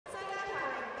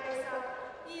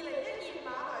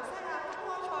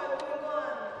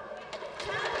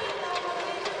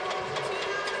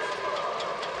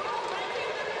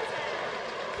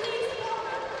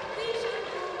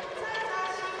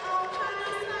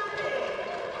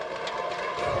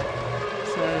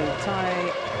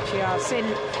Tsai Hsin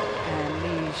and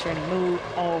Lee Sheng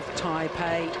of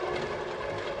Taipei,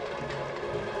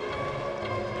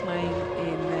 playing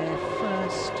in their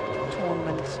first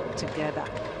tournament together.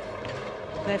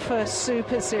 Their first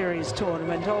Super Series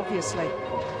tournament, obviously.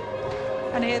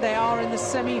 And here they are in the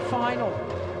semi-final.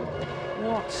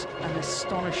 What an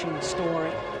astonishing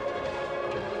story.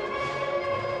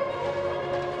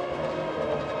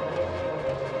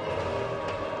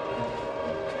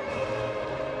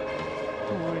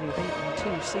 Already beaten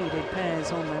two seeded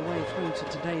pairs on their way through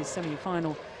to today's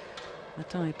semi-final. The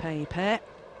Taipei pair.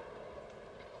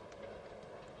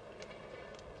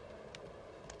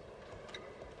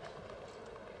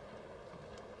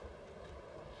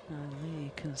 And there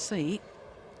you can see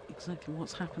exactly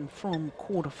what's happened from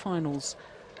quarterfinals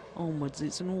onwards.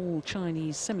 It's an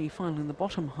all-Chinese semi-final in the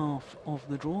bottom half of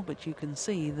the draw, but you can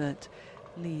see that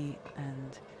Li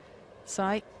and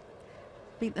Tsai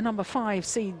beat the number 5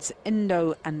 seeds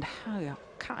Indo and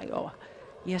Kaio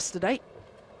yesterday.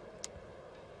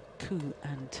 Koo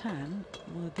and Tan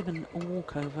were given a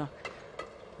walkover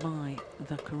by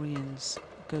the Koreans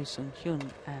Go Sung-hyun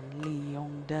and Lee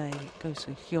Yong-dae. Go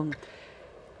Sung-hyun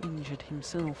injured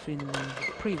himself in the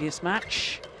previous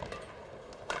match.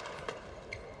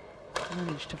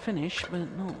 Managed to finish, but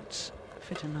not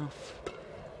fit enough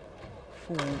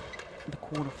for the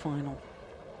quarter-final.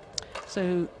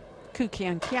 So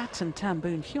Kien Keat and Tan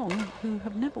Boon Heong, who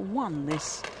have never won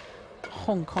this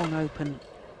Hong Kong Open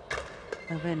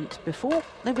event before.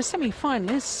 They were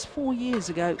semi-finalists 4 years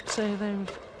ago, so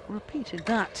they've repeated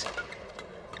that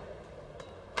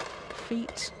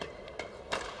feat.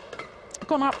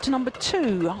 Gone up to number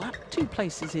 2, up 2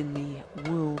 places in the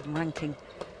world ranking,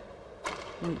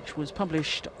 which was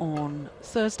published on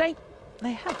Thursday.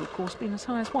 They have, of course, been as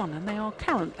high as 1, and they are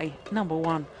currently number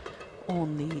 1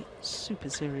 on the Super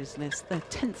Series list, their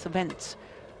 10th event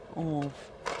of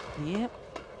the year.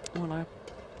 Well, I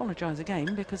apologise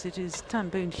again, because it is Tan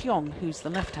Boon Heong who's the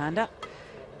left-hander,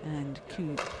 and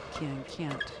Kien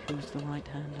Keat who's the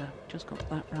right-hander. Just got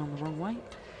that round the wrong way.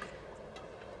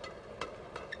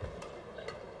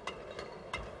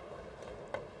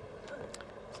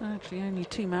 So actually only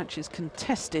 2 matches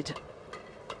contested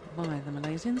by the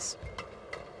Malaysians.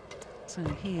 So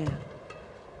here,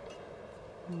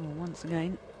 once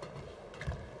again,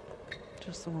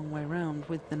 just the wrong way round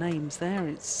with the names there.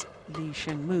 It's Lee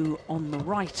Sheng on the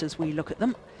right as we look at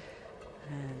them,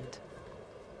 and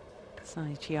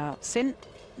Tsai Hsin,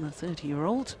 the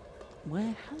 30-year-old.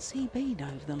 Where has he been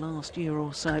over the last year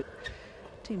or so?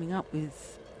 Teaming up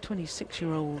with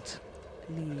 26-year-old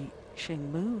Lee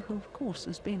Sheng, who of course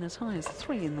has been as high as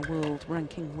 3 in the world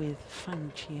ranking with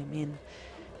Fan Chia-min,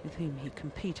 with whom he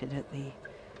competed at the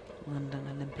London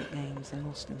Olympic Games. They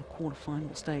lost in the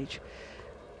quarter-final stage.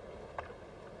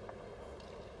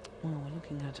 Well, we're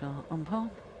looking at our umpire.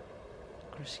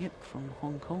 Chris Yip from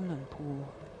Hong Kong and Paul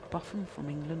Buffon from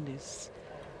England is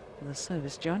the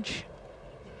service judge.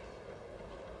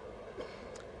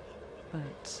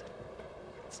 But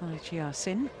Tsai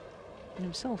Hsin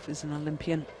himself is an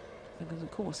Olympian, because of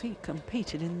course he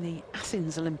competed in the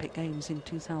Athens Olympic Games in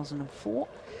 2004,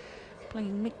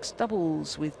 playing mixed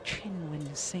doubles with Chen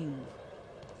Wen-sing.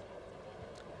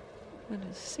 But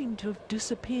it seemed to have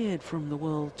disappeared from the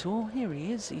World Tour. Here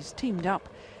he is, he's teamed up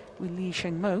with Lee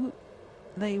Sheng.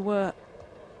 They were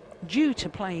due to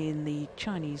play in the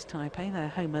Chinese Taipei, their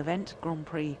home event, Grand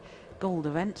Prix Gold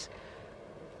event,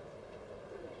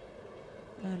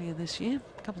 earlier this year,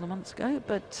 a couple of months ago,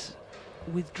 but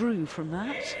withdrew from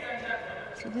that.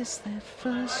 So this is their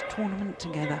first tournament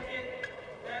together.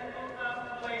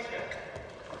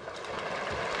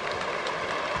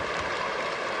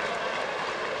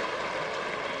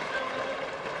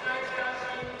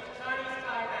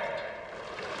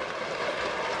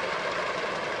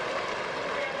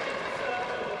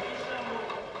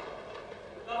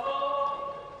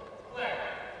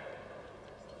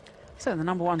 So the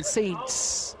number 1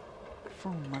 seeds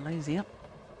from Malaysia.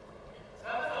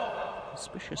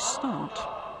 Auspicious start.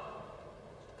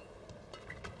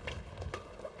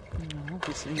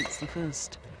 Obviously it's the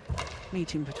first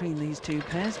meeting between these 2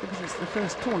 pairs, because it's the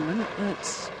first tournament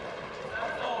that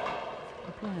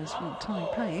the players from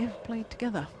Taipei have played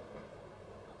together.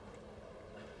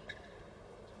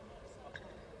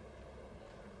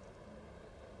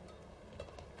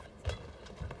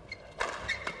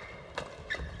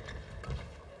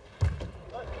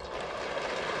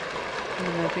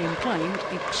 They've been playing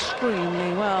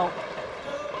extremely well.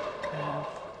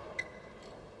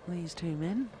 These 2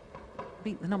 men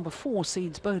beat the number 4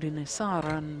 seeds Bodin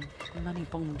Isara and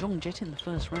Manipong Jongjit in the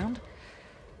first round.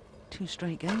 2 2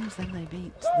 straight games. Then they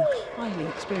beat the highly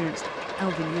experienced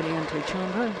Alvin Yulianto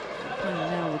Chandra, playing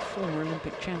now with former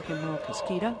Olympic champion Marcus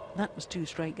Keat. That was 2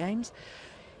 straight games.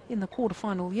 In the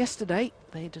quarterfinal yesterday,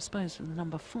 they disposed of the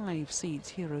number 5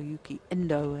 seeds Hiroyuki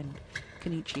Endo and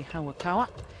Kenichi Hawakawa.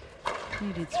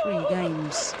 Needed 3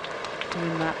 games to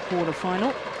win that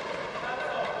quarterfinal.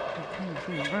 They came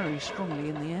through very strongly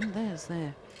in the end. There's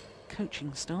their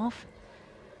coaching staff.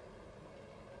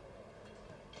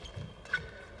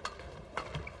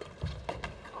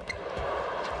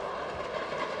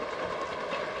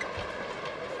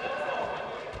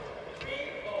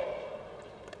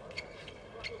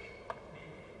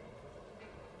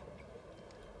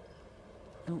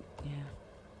 Oh, yeah,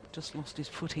 just lost his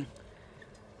footing.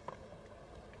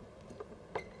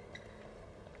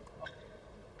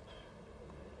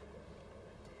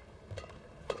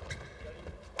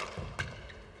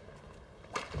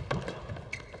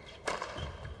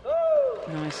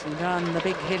 Nicely done, the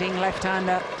big hitting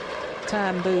left-hander,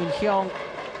 Boon Heong.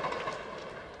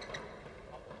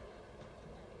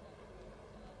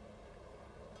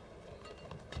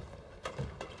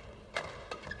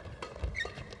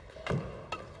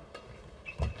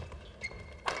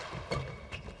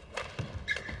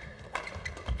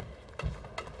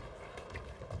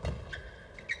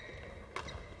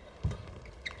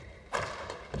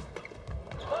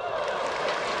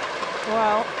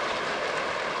 Well,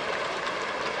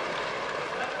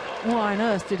 why on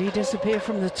earth did he disappear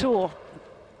from the tour?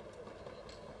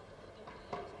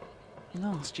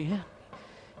 Last year,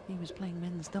 he was playing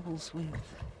men's doubles with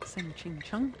Sen Ching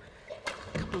Chung.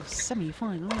 A couple of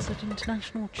semi-finals at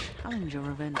international challenger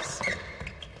events.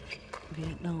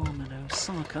 Vietnam and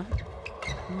Osaka.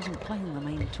 He wasn't playing the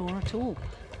main tour at all.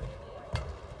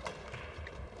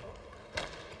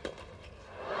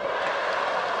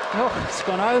 Oh, it's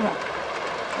gone over.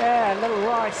 Yeah, a little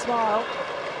wry smile.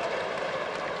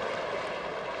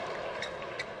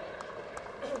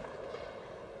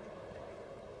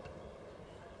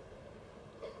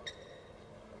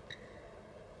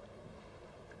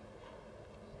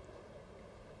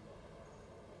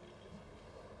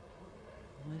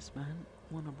 This man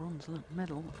won a bronze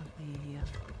medal at the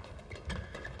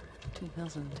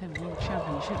 2010 World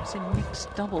Championships in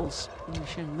mixed doubles in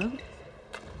Sheng.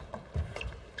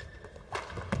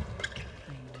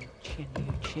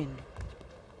 Chin.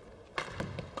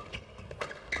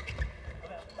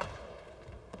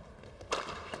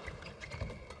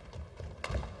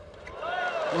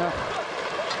 Well,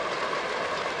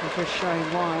 just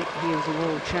showing why he is a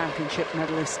World Championship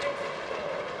medalist.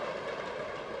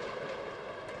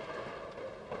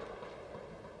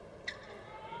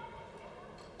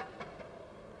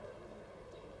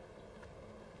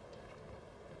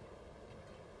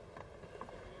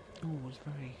 Always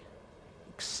very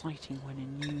exciting when a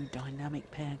new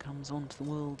dynamic pair comes onto the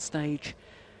world stage.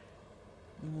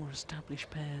 More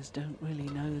established pairs don't really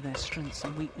know their strengths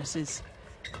and weaknesses.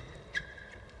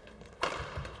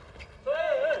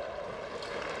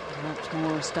 Perhaps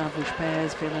more established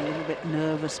pairs feel a little bit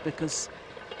nervous because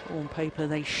on paper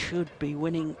they should be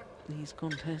winning these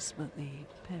contests, but the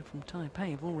pair from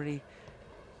Taipei have already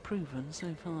proven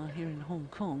so far here in Hong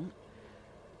Kong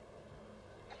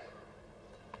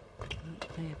that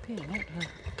they appear not to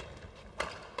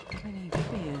have any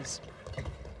fears.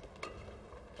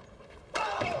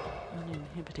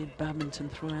 Uninhibited badminton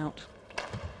throughout.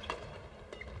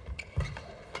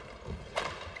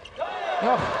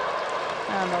 Oh,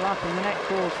 and the lap in the neck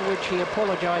call for which he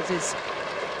apologises.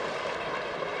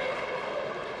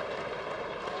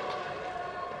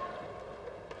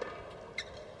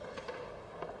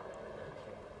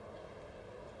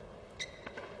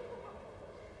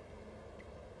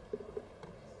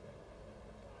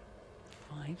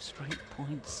 Straight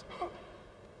points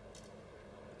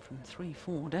from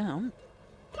 3-4 down.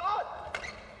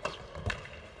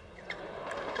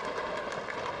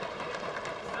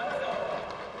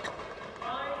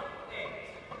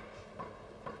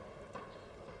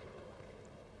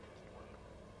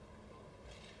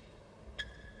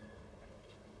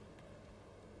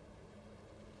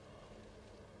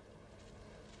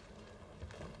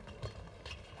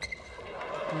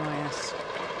 Yes.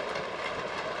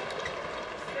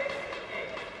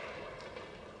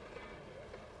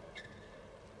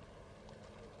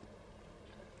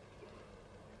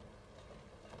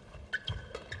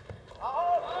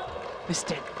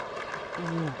 Missed it.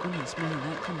 Oh, goodness me,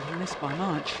 that couldn't have missed by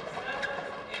much.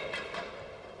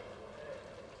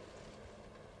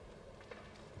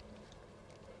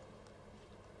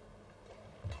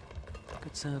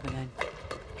 Good serve again.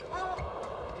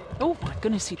 Oh, my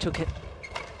goodness, he took it.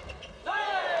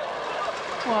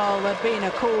 Well, there'd been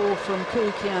a call from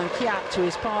Keat to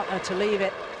his partner to leave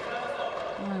it.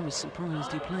 I was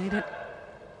surprised he played it.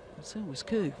 And so was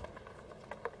Koo.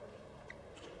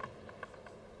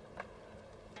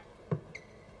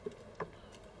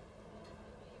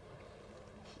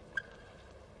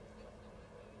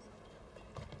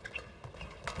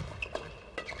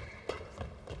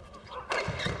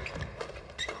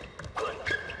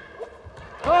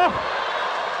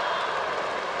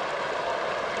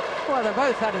 Well, they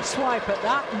both had a swipe at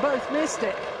that and both missed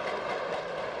it.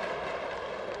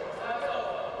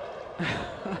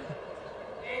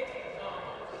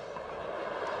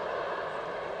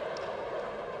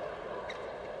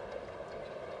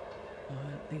 Well,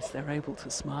 at least they're able to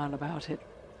smile about it.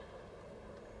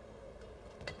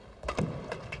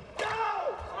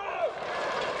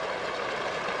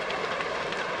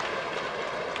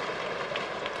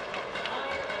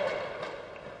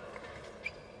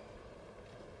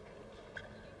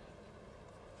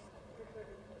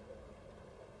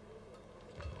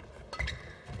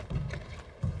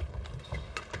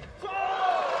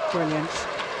 Brilliant.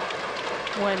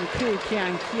 When Keat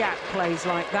plays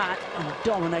like that and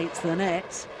dominates the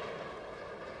net,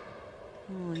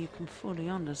 well, you can fully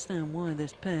understand why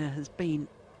this pair has been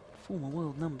former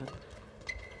world number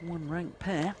one ranked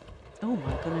pair. Oh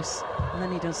my goodness. And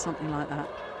then he does something like that.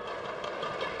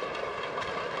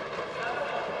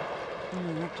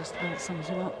 Oh, that just about sums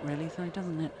him up really, though,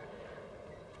 doesn't it?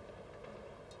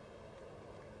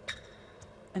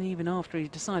 And even after he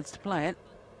decides to play it,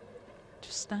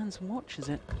 just stands and watches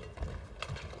it.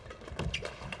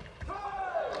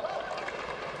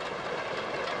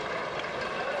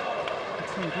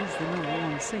 So it is the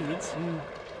 #1 seeds who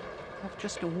have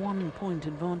just a 1-point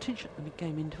advantage at the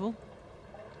mid-game interval.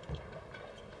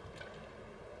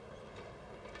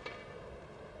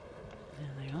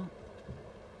 There they are.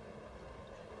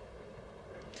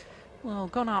 Well,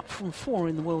 gone up from 4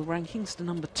 in the world rankings to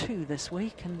 #2 this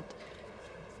week, and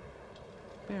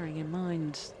bearing in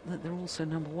mind that they're also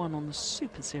 #1 on the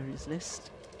Super Series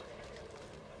list,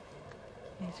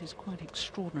 it is quite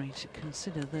extraordinary to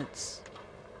consider that,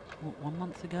 what, 1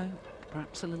 month ago,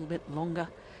 perhaps a little bit longer,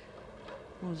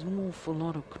 there was an awful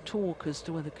lot of talk as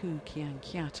to whether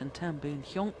Keat and Boon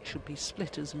Heong should be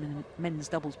split as a men's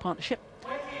doubles partnership,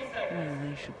 whether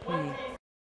they should play.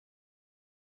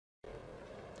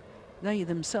 They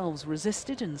themselves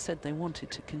resisted and said they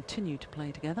wanted to continue to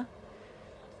play together.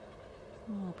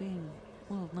 Well, being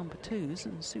world #2s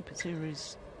and Super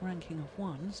Series ranking of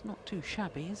 1's not too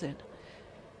shabby, is it?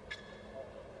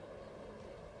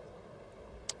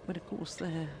 But of course,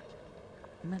 they're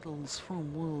medals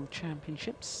from World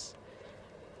Championships.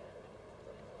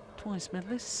 Twice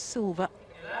medalists, silver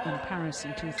in Paris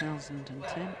in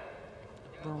 2010,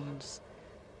 bronze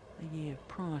a year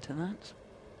prior to that,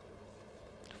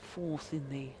 4th in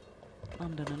the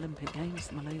London Olympic Games,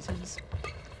 the Malaysians.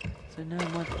 So no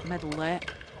medal there.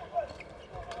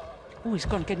 Oh, he's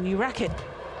got to get a new racket.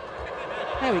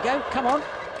 There we go, come on.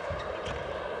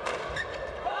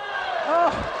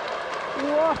 Oh,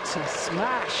 what a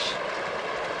smash.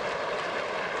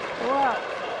 Well,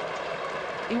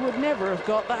 he would never have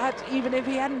got that even if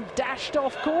he hadn't dashed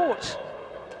off court.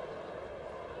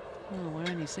 Oh, we're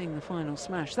only seeing the final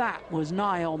smash. That was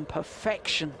nigh on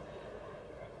perfection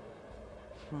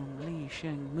from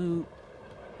Sheng.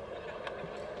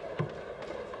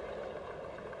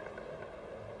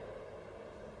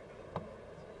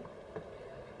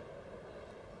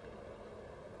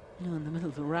 In the middle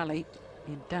of the rally,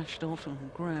 he dashed off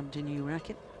and grabbed a new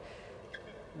racket.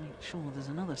 Make sure there's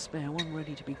another spare one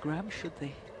ready to be grabbed should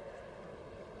the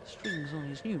strings on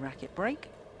his new racket break.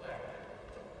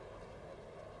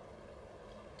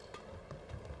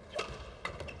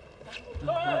 Oh,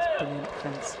 that's brilliant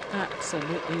defence.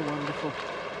 Absolutely wonderful.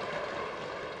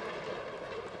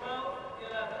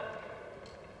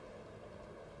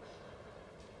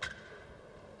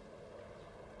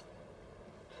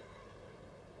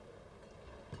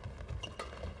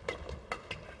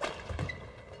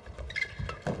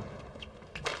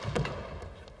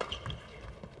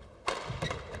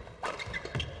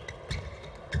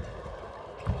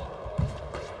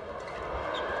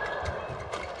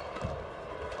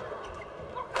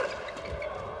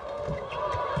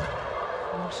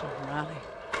 Rally.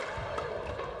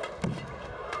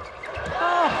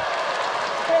 Oh,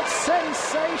 it's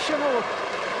sensational.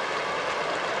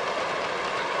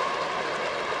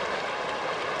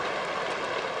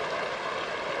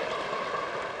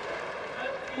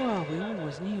 Well, we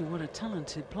always knew what a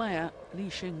talented player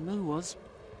Sheng was.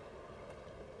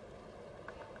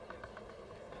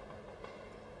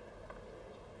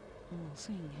 Well,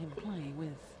 seeing him play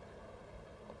with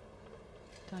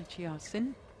Chia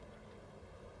Hsin.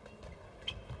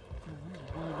 I wonder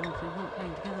why on earth they've not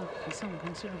playing together for some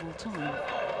considerable time.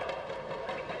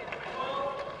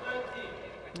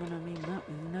 And I mean that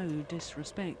with no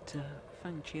disrespect to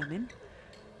Fang Chia-min,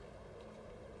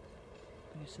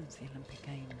 who since the Olympic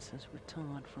Games has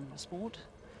retired from the sport.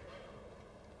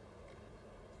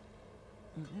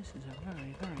 And this is a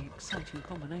very, very exciting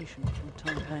combination from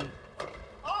Taipei.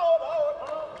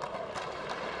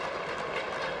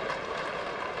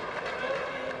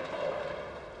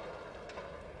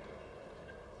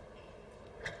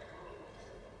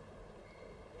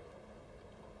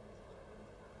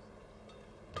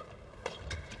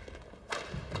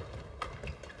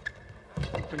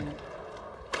 Brilliant.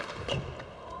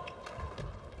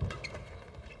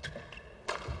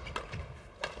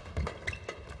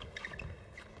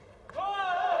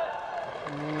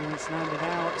 Oh, it's landed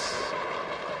out.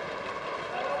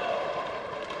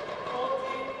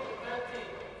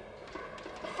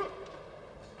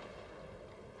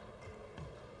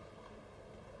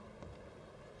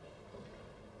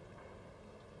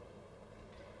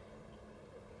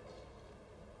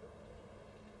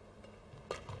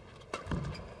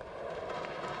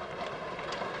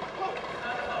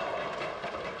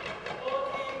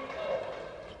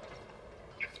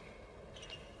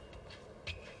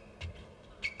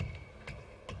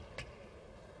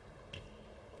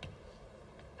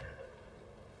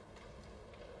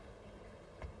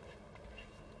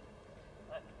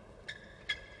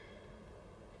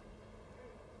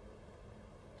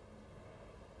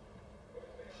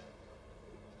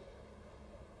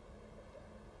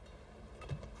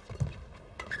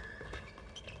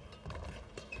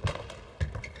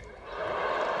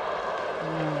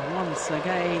 Once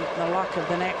again, the luck of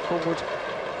the netboard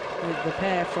with the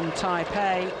pair from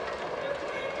Taipei.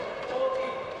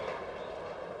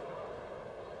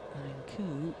 And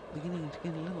Keat beginning to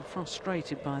get a little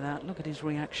frustrated by that. Look at his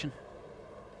reaction.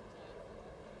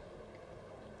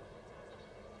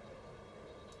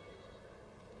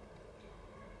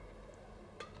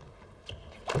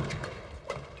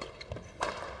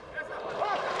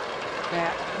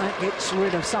 Yeah, that gets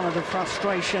rid of some of the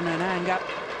frustration and anger.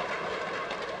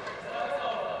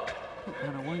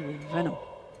 Got away with venom. Oh,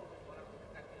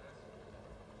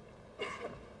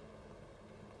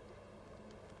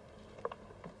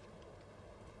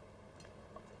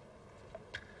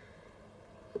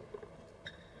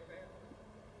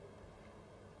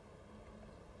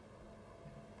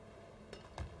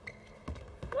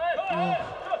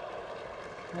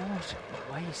 what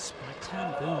a waste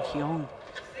by Boon Heong.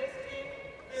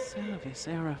 Service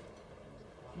error.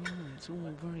 Oh, it's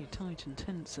all very tight and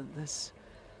tense at this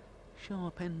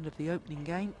sharp end of the opening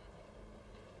game.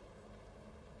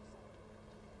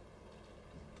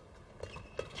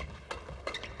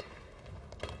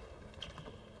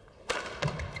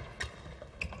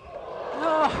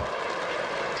 Oh,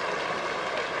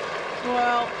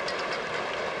 well,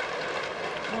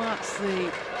 that's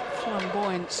the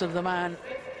flamboyance of the man.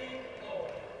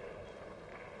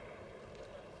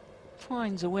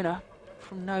 Finds a winner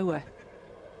from nowhere.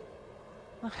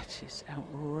 That is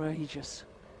outrageous.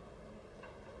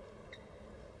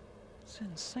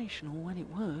 Sensational when it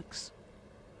works.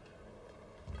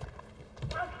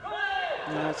 Oh,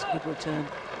 that's a good return.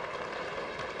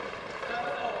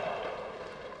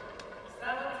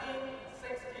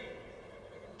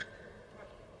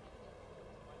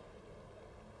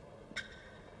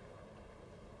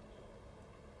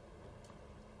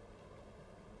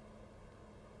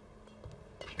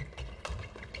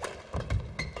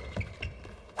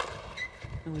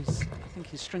 Oh, I think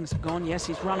his strings have gone. Yes,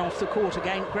 he's run off the court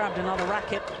again, grabbed another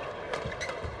racket.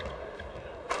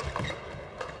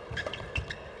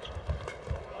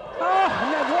 Oh,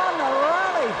 and they've won the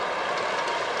rally.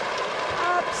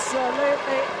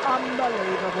 Absolutely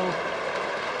unbelievable.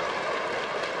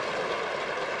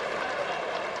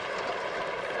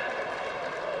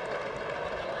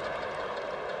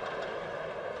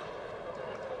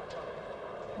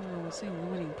 Well, we're seeing the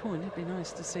winning point. It'd be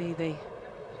nice to see the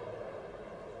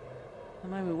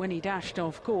moment when he dashed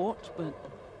off court, but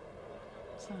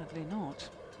sadly not.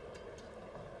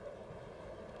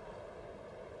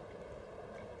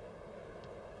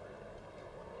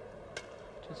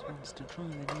 Just wants to try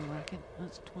the new racket.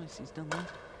 That's twice he's done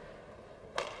that.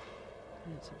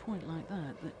 And it's a point like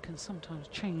that that can sometimes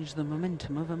change the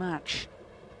momentum of a match.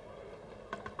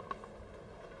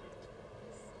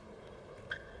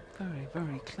 Very,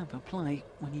 very clever play.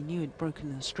 When he knew he'd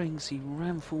broken the strings, he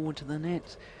ran forward to the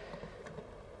net.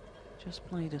 Just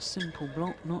played a simple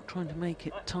block, not trying to make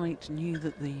it tight, knew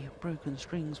that the broken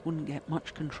strings wouldn't get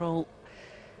much control.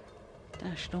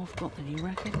 Dashed off, got the new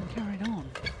racket and carried on.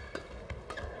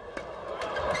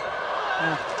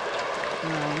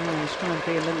 No, he's trying to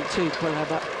be a little too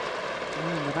clever.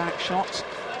 And the back shot.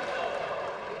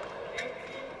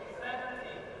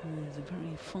 There's a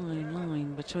very fine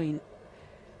line between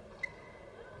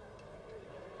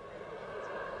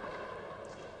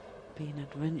being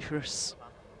adventurous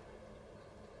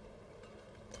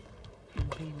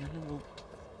and being a little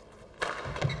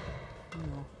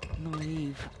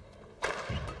naive.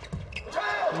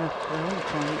 They're all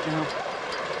trying it now.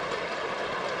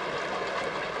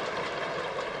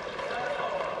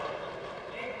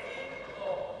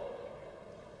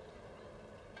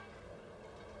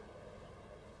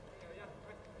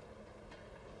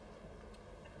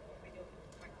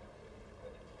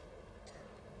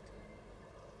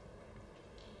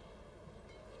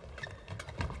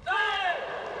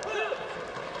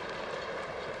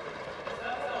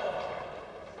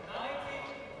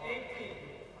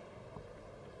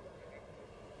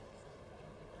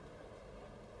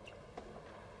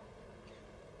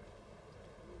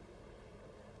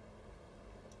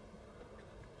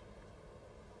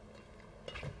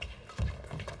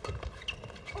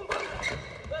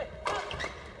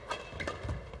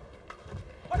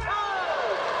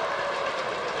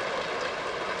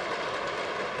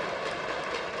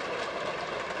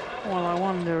 Well, I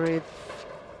wonder if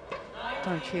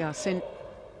Hsin,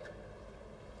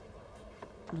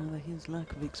 his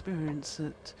lack of experience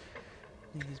at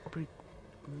these big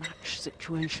match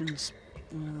situations,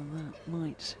 whether that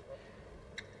might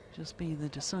just be the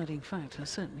deciding factor.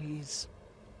 Certainly he's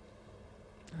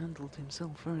handled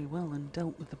himself very well and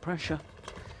dealt with the pressure.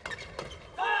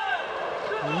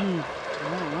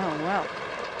 Well.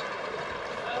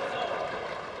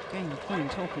 Game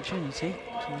point opportunity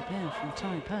to the pair from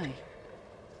Taipei.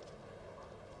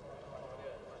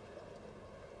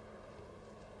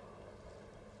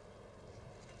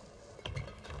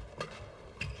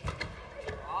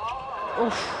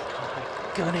 Oof, my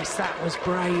goodness, that was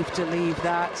brave to leave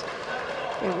that.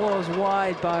 It was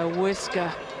wide by a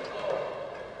whisker.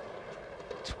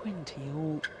 20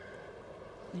 all.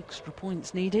 Extra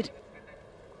points needed.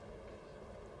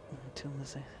 Until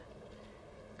there's a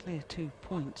clear 2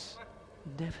 points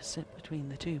deficit between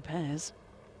the two pairs.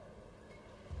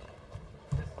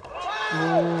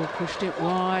 Oh, pushed it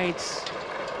wide.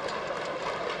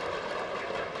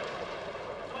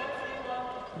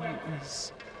 It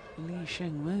was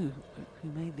Sheng who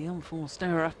made the unforced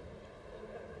error.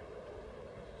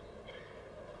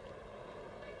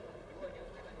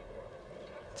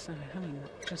 So having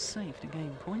just saved a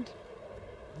game point,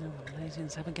 now the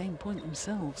Malaysians have a game point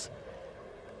themselves.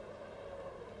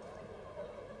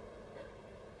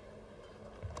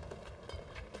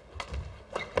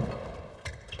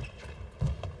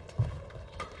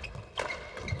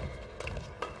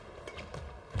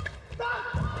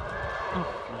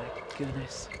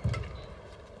 Goodness.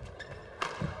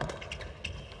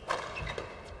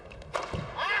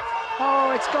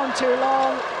 Oh, it's gone too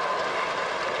long.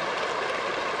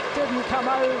 Didn't come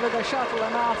over the shuttle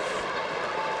enough.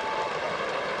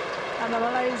 And the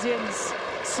Malaysians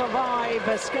survive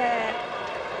a scare.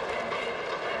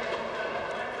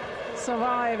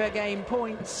 Survive a game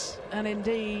points and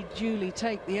indeed duly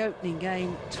take the opening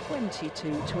game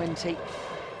 22-20.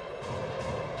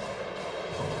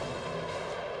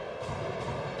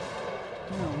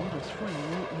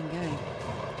 Opening game.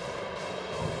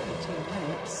 18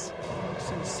 minutes.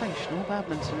 Sensational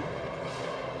badminton.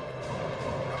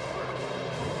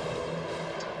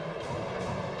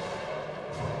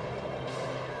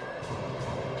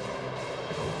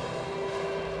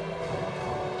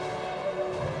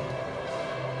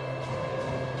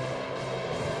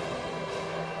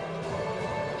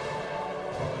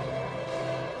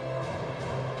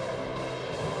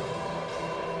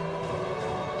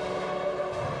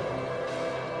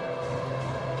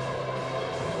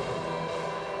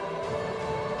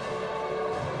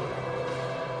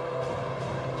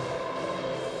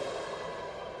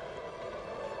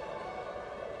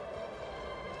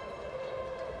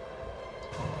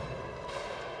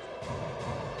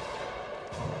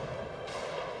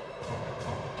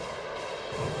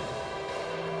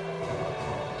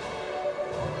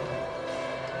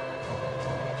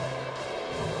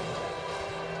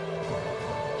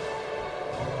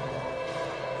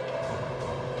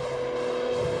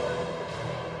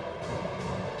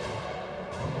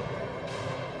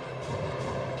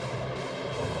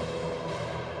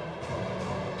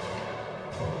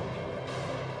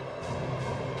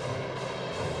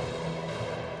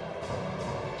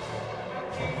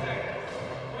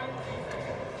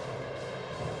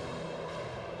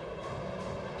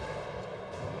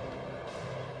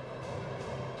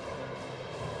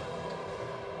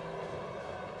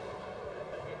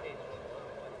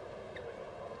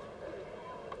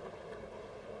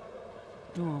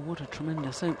 Oh, what a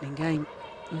tremendous opening game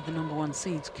with the #1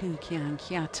 seeds Kien,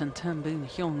 Keat and Boon,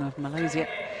 Heong of Malaysia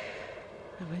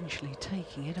eventually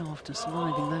taking it after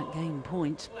surviving that game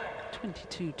point,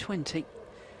 22-20.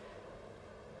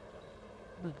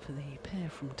 But for the pair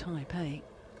from Taipei,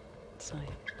 Tsai,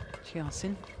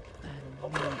 Hsin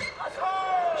and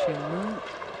Sheng.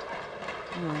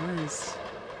 Well, there's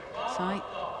Tsai.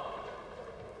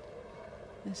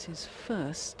 This is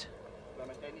first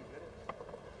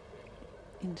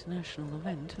international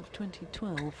event of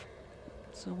 2012.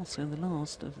 It's also the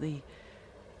last of the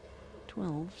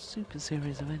 12 Super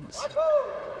Series events.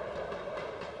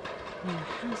 Where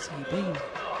has he been?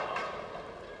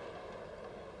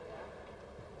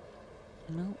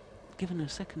 Well, given a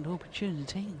second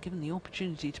opportunity, and given the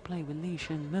opportunity to play with Lee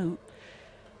Sheng,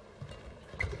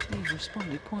 he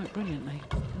responded quite brilliantly.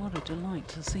 What a delight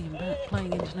to see him back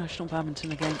playing international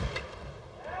badminton again.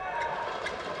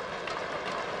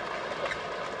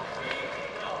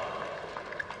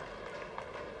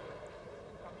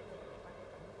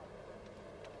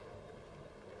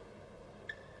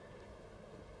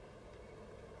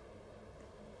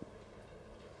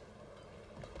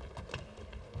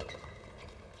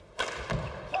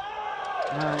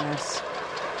 Oh, yes.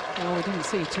 Well, we didn't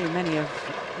see too many of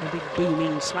the big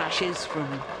booming smashes from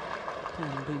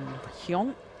Boon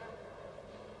Heong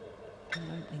in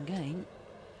the opening game.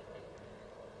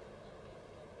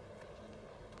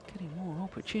 Getting more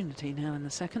opportunity now in the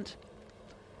second.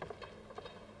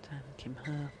 Tan Kim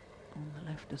He on the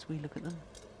left as we look at them.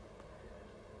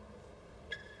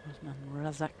 Osman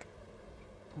Razak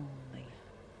on the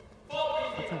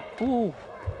other. Oh,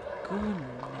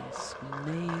 goodness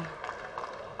me.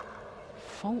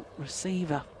 Fault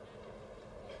receiver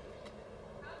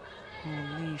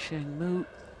on Lee Sheng.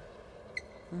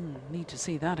 Need to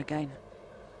see that again.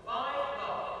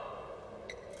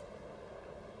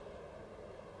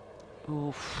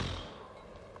 Oof.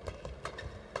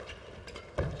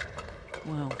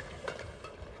 Well,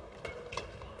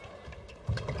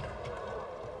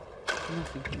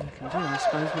 nothing you can do, I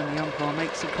suppose, when the umpire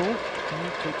makes a call. You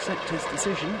have to accept his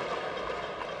decision.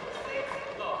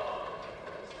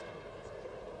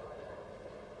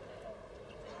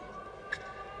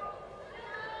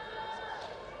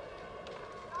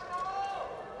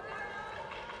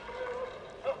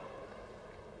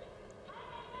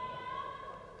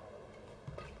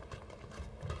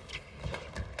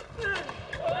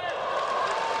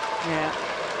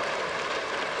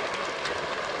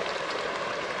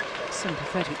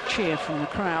 Sympathetic cheer from the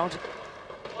crowd.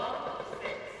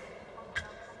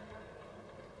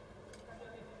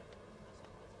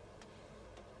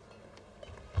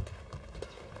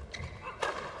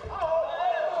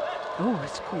 Oh,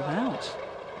 it's called out.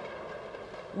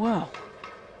 Wow.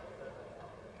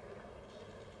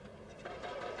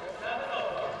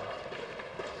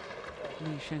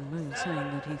 Lee Sheng saying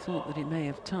that he thought that it may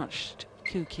have touched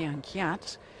Kien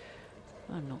Keat.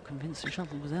 I'm not convinced the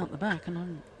shuttle was out the back, and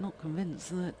I'm not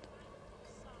convinced that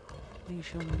Lee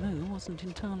Sheng wasn't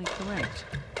entirely correct.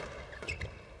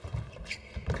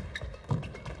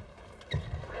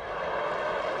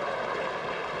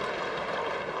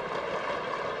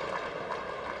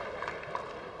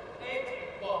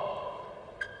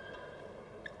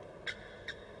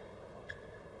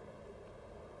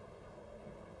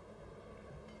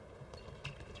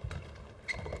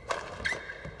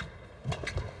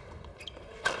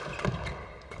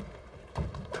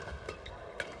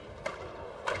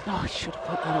 Oh, he should have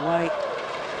put that away.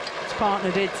 His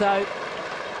partner did so.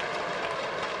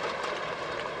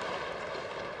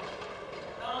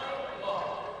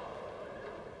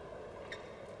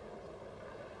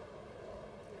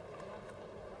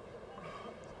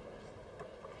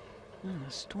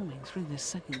 Storming through this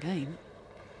second game.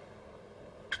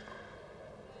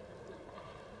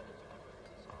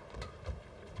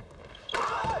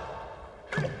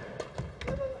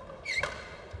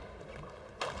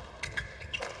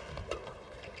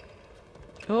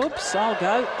 Oops, I'll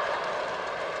go.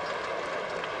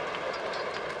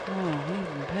 Oh,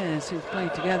 even pairs who've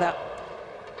played together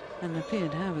and appear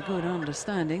to have a good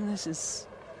understanding. This is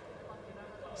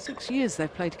 6 years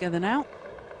they've played together now,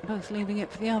 both leaving it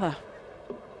for the other.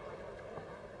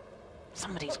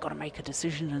 Somebody's got to make a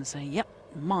decision and say, yep,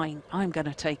 mine, I'm going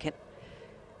to take it.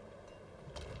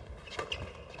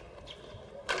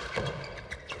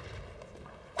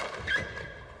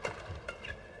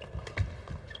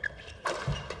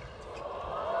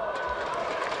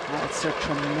 That's a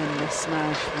tremendous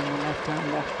smash from the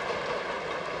left-hander.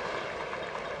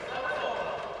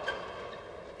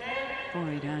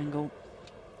 Wide angle.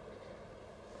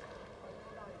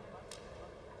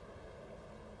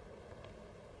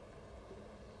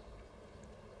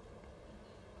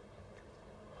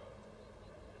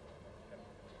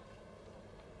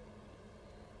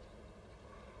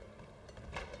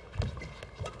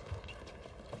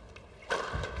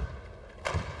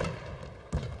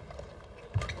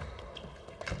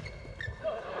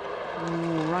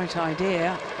 right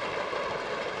idea.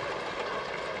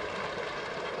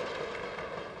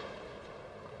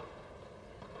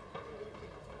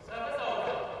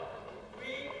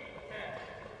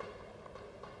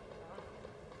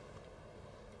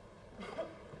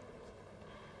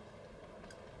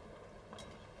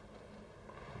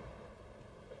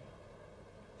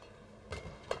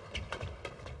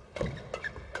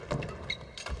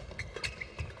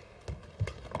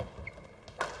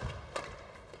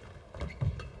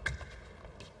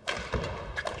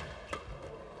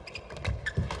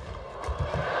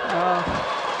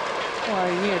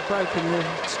 Well, he had broken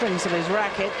the strings of his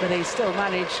racket, but he still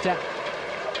managed to...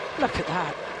 Look at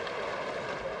that.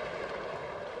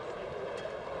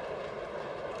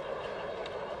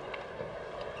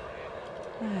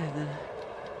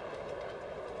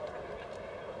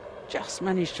 Just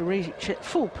managed to reach it,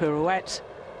 full pirouette,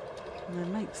 and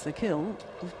then makes the kill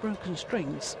with broken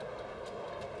strings.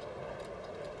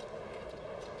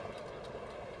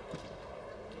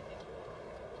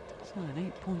 So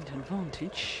an 8-point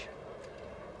advantage.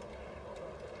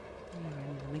 We're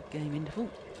in the mid-game interval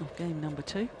of game number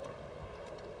 2.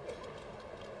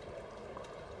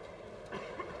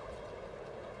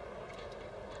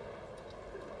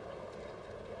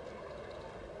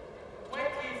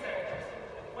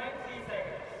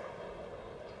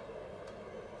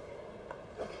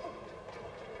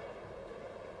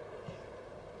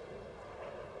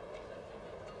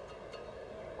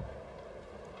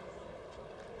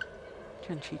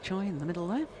 Tsai in the middle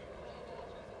there.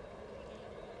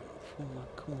 Former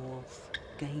Commonwealth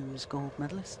Games gold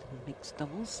medalist in mixed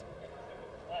doubles.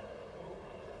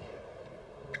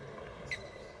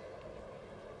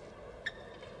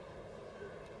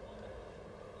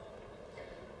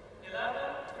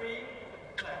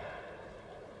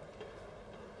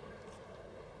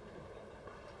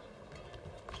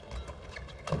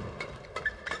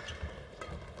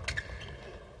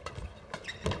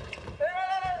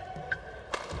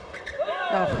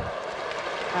 Oh,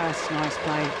 that's nice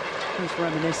play. It's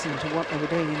reminiscent to what they were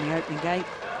doing in the opening game.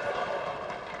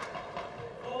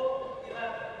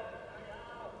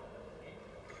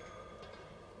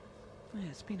 Yeah,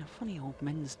 it's been a funny old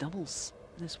men's doubles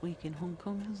this week in Hong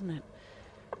Kong, hasn't it?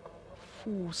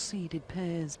 4 seeded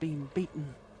pairs being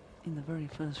beaten in the very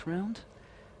first round.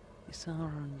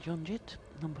 Isara and Jonjit,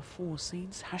 number 4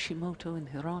 seeds. Hashimoto and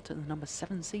Hirata, the number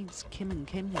 7 seeds. Kim and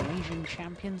Kim, the Asian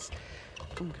champions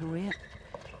from Korea.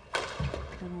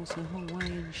 And also Hongwei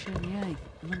and Sheng,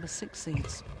 number 6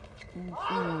 seeds. All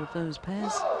 4 of those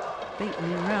pairs beaten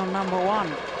in round number 1.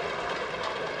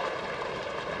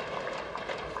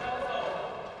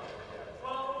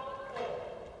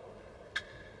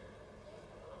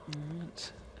 And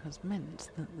that has meant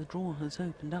that the draw has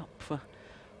opened up for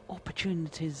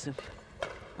opportunities of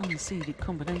unseeded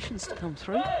combinations to come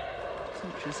through,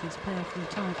 such as this pair from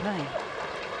Taipei.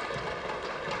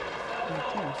 And of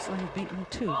course, they've beaten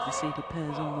 2 of the seeded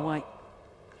pairs on the way.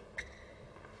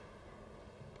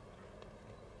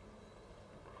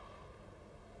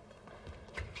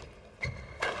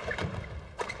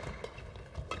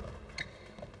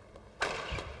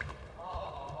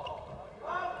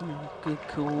 Good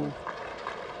call.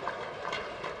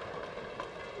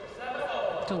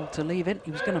 Told to leave it,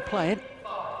 he was going to play it.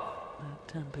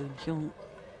 Boon Heong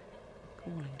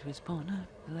calling to his partner,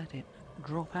 let it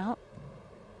drop out.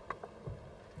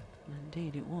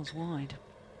 Indeed, it was wide.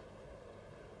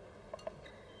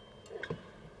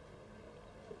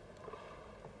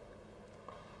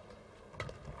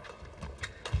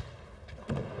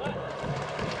 Oh,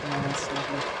 that's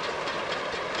lovely.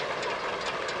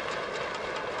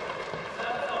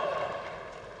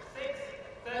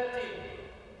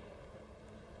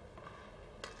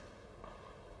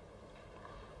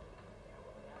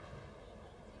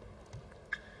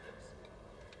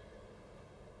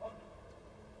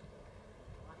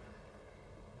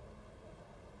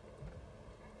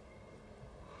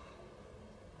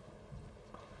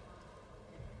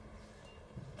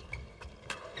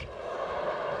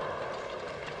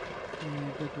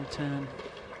 Good return.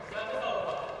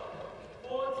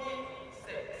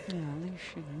 Yeah, Li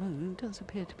Sheng does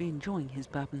appear to be enjoying his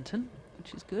badminton,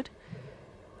 which is good.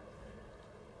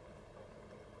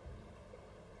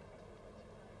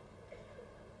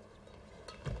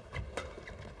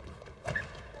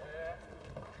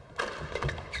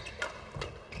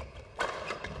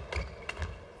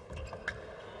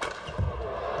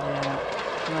 Yeah,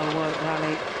 well worked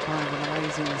rally by the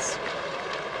Malaysians.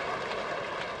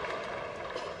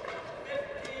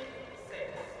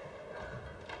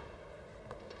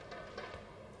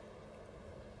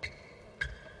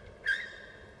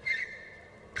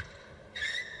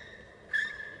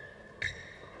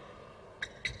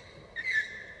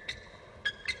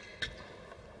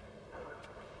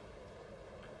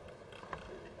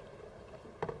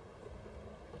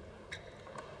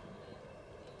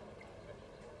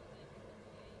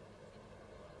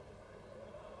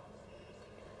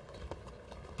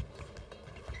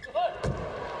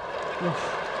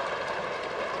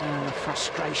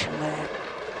 frustration there.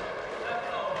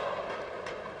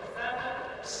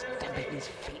 Stamping his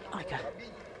feet like a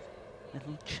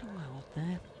little child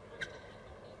there.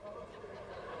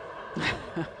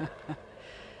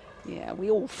 Yeah,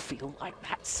 we all feel like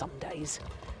that some days.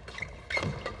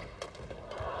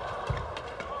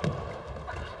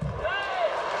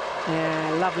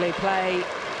 Yeah, lovely play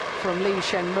from Lee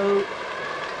Shen-mu.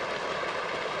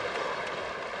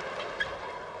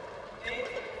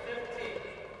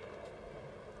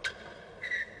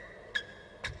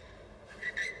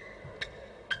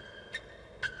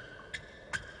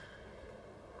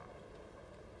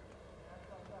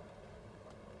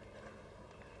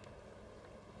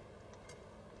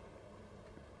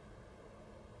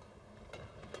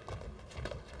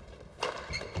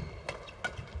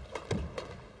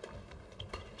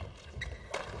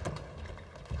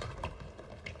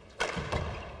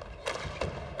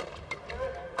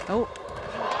 Oh.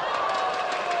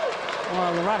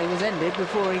 Well, the rally was ended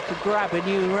before he could grab a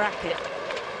new racket.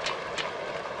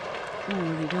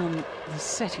 Already done the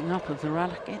setting up of the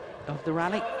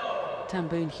rally. Tan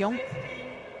Boon Heong.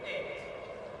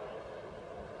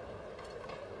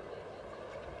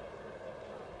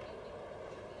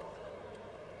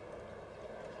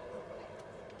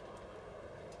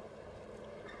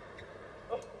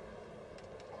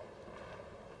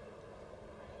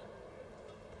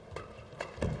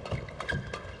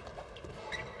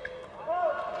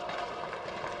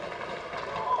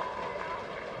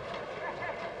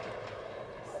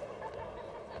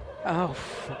 Oh,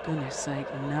 for goodness sake,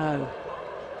 no.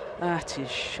 That is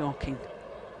shocking.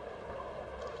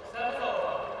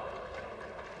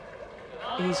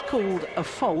 He's called a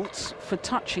fault for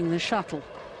touching the shuttle.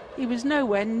 He was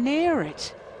nowhere near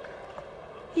it.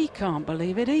 He can't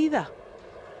believe it either.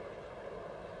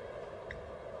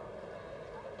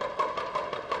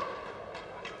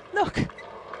 Look,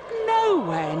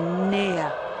 nowhere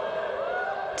near.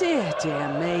 Dear, dear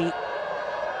me.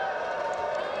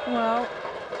 Well,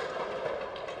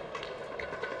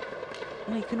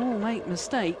 we can all make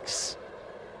mistakes.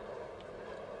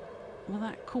 Well,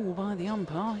 that call by the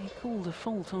umpire, he called a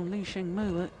fault on Lee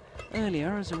Shen-mu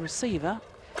earlier as a receiver.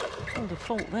 Called a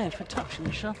fault there for touching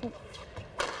the shuttle.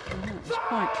 And that was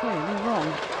quite clearly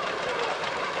wrong.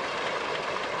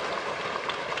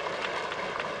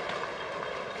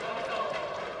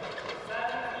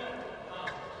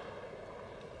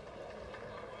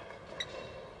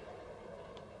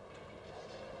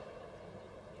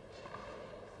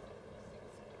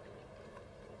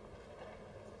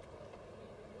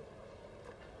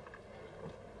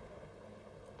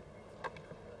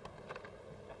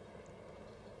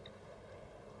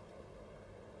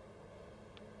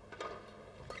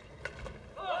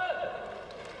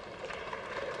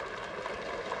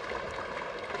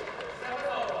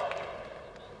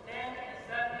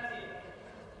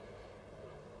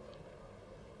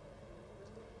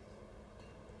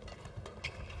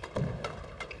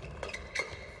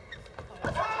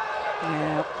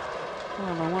 Yeah,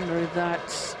 well, I wonder if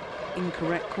that's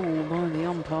incorrect call by the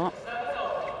umpire.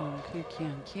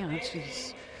 Keat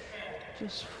has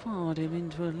just fired him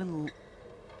into a little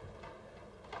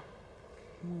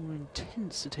more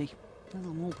intensity, a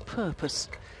little more purpose,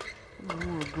 a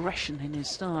little more aggression in his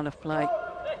style of play.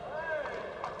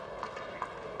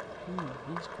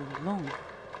 He's called long.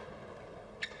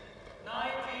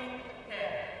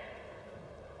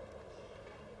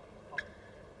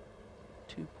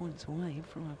 2 points away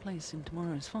from a place in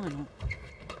tomorrow's final.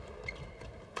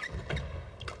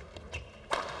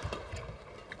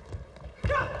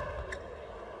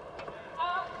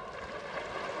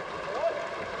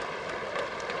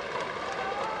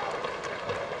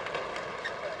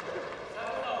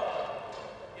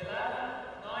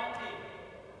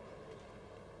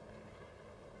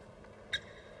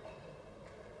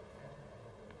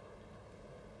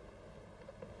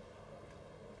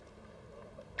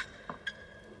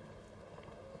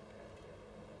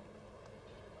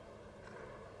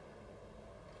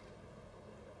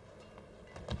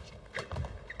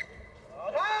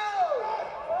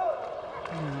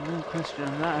 Question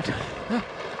of that.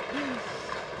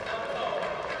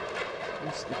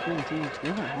 That's the 14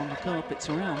 together on the carpets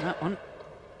around that one.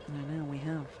 And now we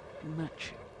have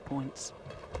match points.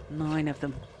 9 of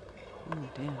them. Oh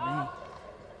dear me.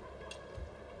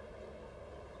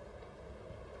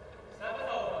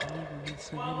 Never with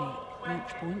so many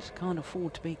match points. Can't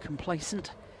afford to be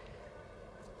complacent.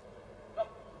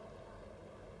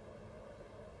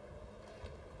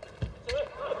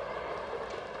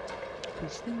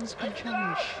 Because things can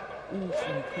change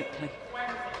awfully quickly.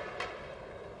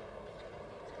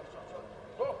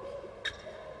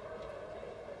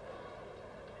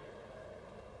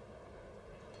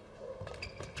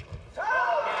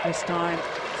 this time.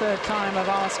 Third time of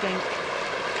asking.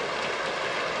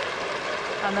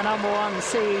 And the number 1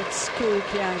 seeds,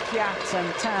 Kien, Keat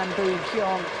and Tan Bu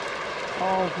Heong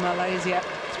of Malaysia,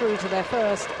 through to their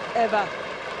first ever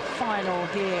final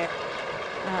here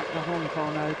at the Hong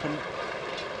Kong Open.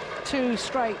 2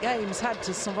 straight games, had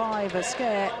to survive a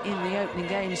scare in the opening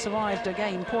game, survived a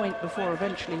game point before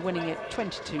eventually winning it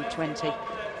 22-20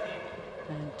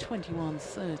 and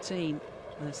 21-13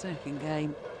 the second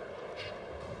game.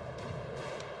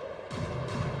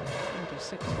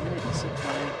 26 minutes of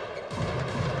play.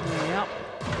 Way up.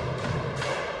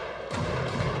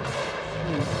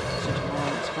 To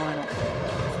tomorrow's final.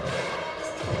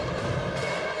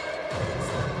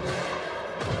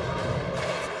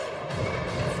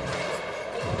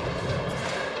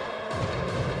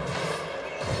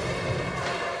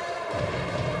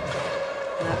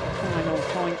 That final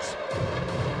point.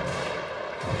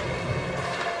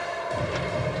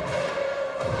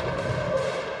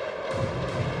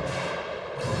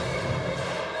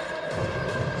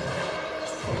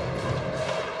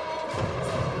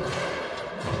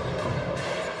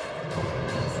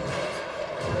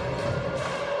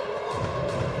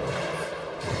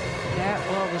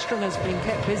 The stringer's been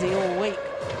kept busy all week.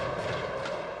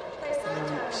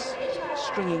 It's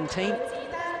stringing team.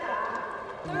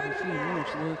 And a few more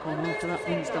to work on after that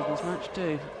men's doubles match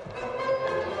too.